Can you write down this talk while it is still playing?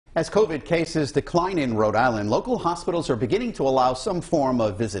As COVID cases decline in Rhode Island, local hospitals are beginning to allow some form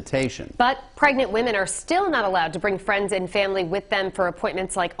of visitation. But pregnant women are still not allowed to bring friends and family with them for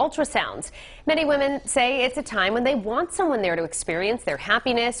appointments like ultrasounds. Many women say it's a time when they want someone there to experience their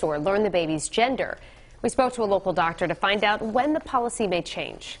happiness or learn the baby's gender. We spoke to a local doctor to find out when the policy may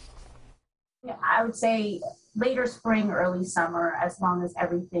change. I would say later spring, early summer, as long as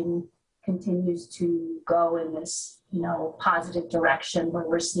everything continues to go in this, positive direction where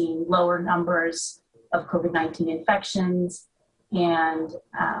we're seeing lower numbers of COVID-19 infections, and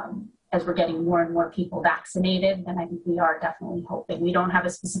as we're getting more and more people vaccinated, then I think we are definitely hoping. We don't have a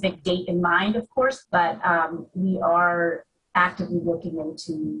specific date in mind, of course, but we are actively looking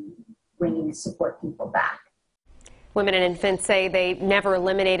into bringing support people back. Women and infants say they never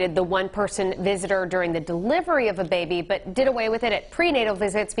eliminated the one-person visitor during the delivery of a baby, but did away with it at prenatal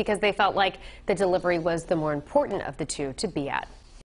visits because they felt like the delivery was the more important of the two to be at.